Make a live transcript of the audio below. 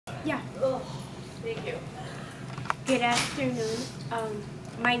Yeah. Oh, thank you. Good afternoon.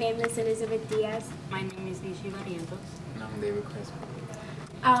 My name is Elizabeth Diaz. My name is eliishidavid. And I'm David Crespo.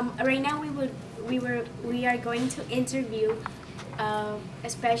 Right now we are going to interview a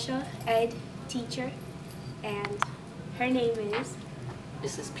special ed teacher, and her name is.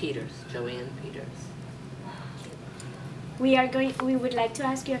 Mrs. Peters, Joanne Peters. We would like to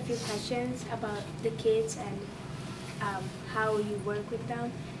ask you a few questions about the kids and how you work with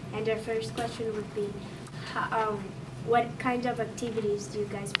them. And our first question would be, what kind of activities do you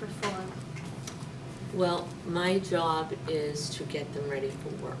guys perform? Well, my job is to get them ready for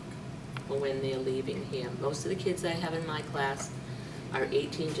work when they're leaving here. Most of the kids I have in my class are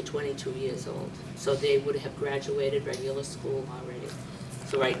 18 to 22 years old, so they would have graduated regular school already.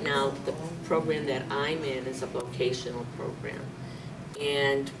 So right now, the program that I'm in is a vocational program.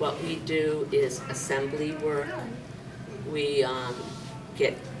 And what we do is assembly work. We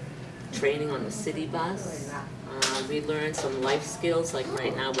get training on the city bus. We learn some life skills, like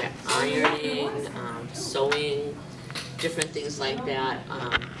right now we're ironing, sewing, different things like that.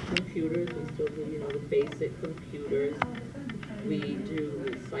 Computers, we still do, the basic computers. We do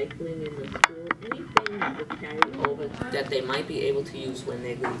recycling in the school, anything that would carry over that they might be able to use when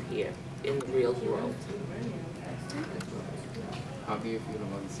they leave here in the real world. How do you feel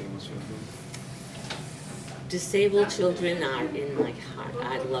about disabled children? Disabled children are in my heart.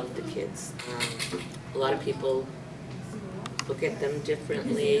 I love the kids. A lot of people look at them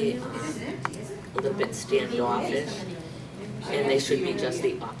differently, a little bit standoffish, and they should be just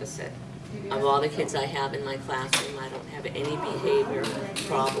the opposite. Of all the kids I have in my classroom, I don't have any behavior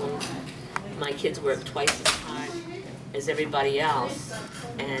problems. My kids work twice as hard as everybody else,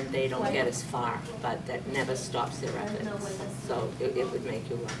 and they don't get as far, but that never stops their efforts. So it would make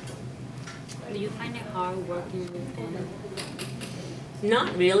you love them. Do you find it hard working with them?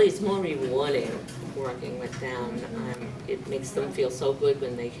 Not really. It's more rewarding working with them. It makes them feel so good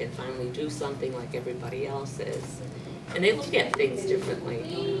when they can finally do something like everybody else is. And they look at things differently.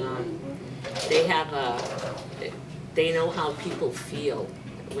 They know how people feel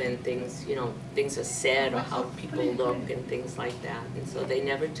when things, things are said or how people look and things like that. And so they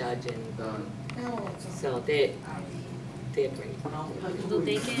never judge anybody. So they're great. Do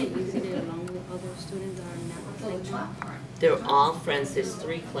they get easily along with other students that are not like them? They're all friends. There's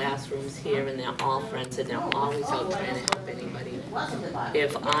 3 classrooms here, and they're all friends, and they're always out trying to help anybody.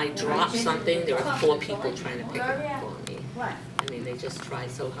 If I drop something, there are 4 people trying to pick it up for me. I mean, they just try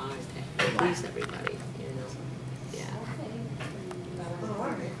so hard to please everybody, Yeah.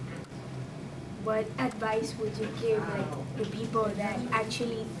 What advice would you give the people that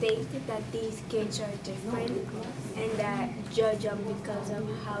actually think that these kids are different and that judge them because of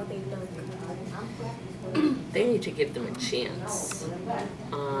how they look? They need to give them a chance.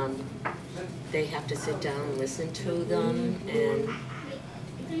 They have to sit down and listen to them, and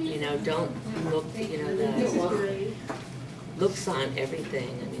don't look. The looks on everything.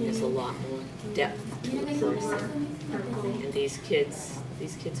 I mean, there's a lot more depth to a person. And these kids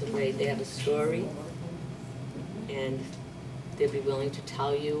are great. They have a story, and they'll be willing to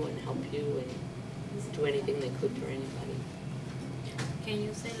tell you and help you and do anything they could for anybody. Can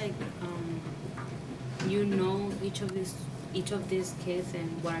you say each of these kids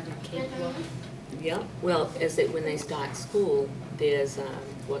and what are they capable of? Yeah. Well, when they start school, there's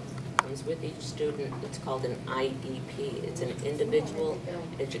what comes with each student. It's called an IEP. It's an individual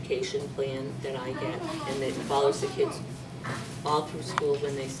education plan that I get, and it follows the kids all through school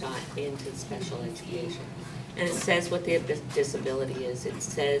when they start into special education. And it says what their disability is. It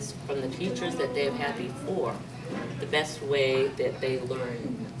says from the teachers that they've had before the best way that they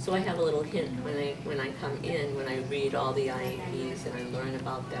learn. So I have a little hint when I come in, when I read all the IEPs and I learn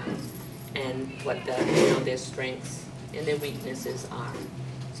about them and what their strengths and their weaknesses are.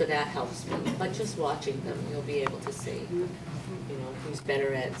 So that helps me. But just watching them, you'll be able to see, who's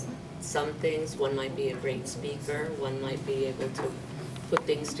better at some things. One might be a great speaker. One might be able to put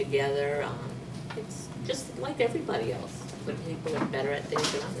things together. It's just like everybody else. But people are better at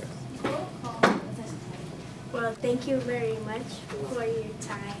things than others. Well, thank you very much for your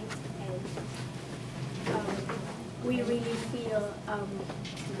time, and we really feel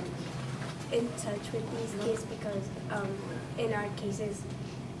in touch with these kids because in our cases,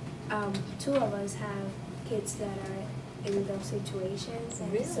 2 of us have kids that are in those situations,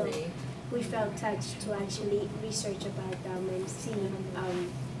 and Really? so we felt touched to actually research about them and see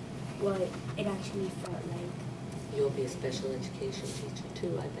what it actually felt like. You'll be a special education teacher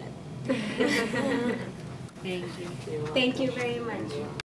too, I bet. Thank you. You're welcome. Thank you very much.